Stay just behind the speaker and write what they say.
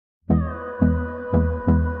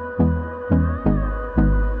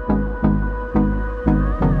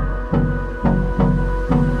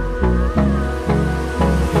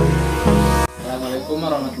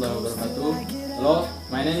Hello,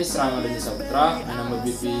 my name is Rahmadoni Saputra and I'm a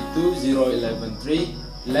BP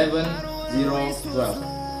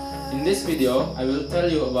 20113-11012. In this video, I will tell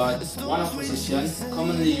you about one of position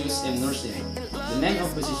commonly used in nursing. The name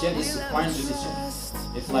of position is supine position.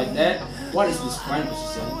 If like that, what is the supine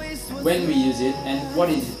position, when we use it, and what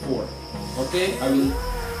is it for? Okay, I will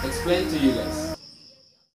explain to you guys.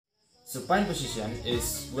 Supine position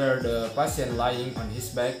is where the patient lying on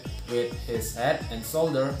his back with his head and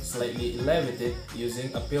shoulder slightly elevated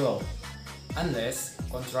using a pillow, unless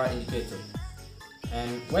contraindicated.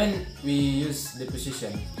 And when we use the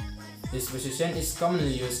position, this position is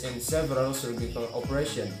commonly used in several surgical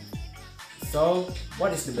operations. So,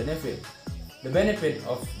 what is the benefit? The benefit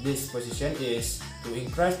of this position is to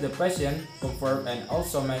increase the patient comfort and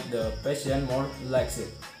also make the patient more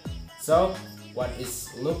relaxed. So, what is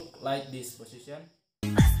look like this position?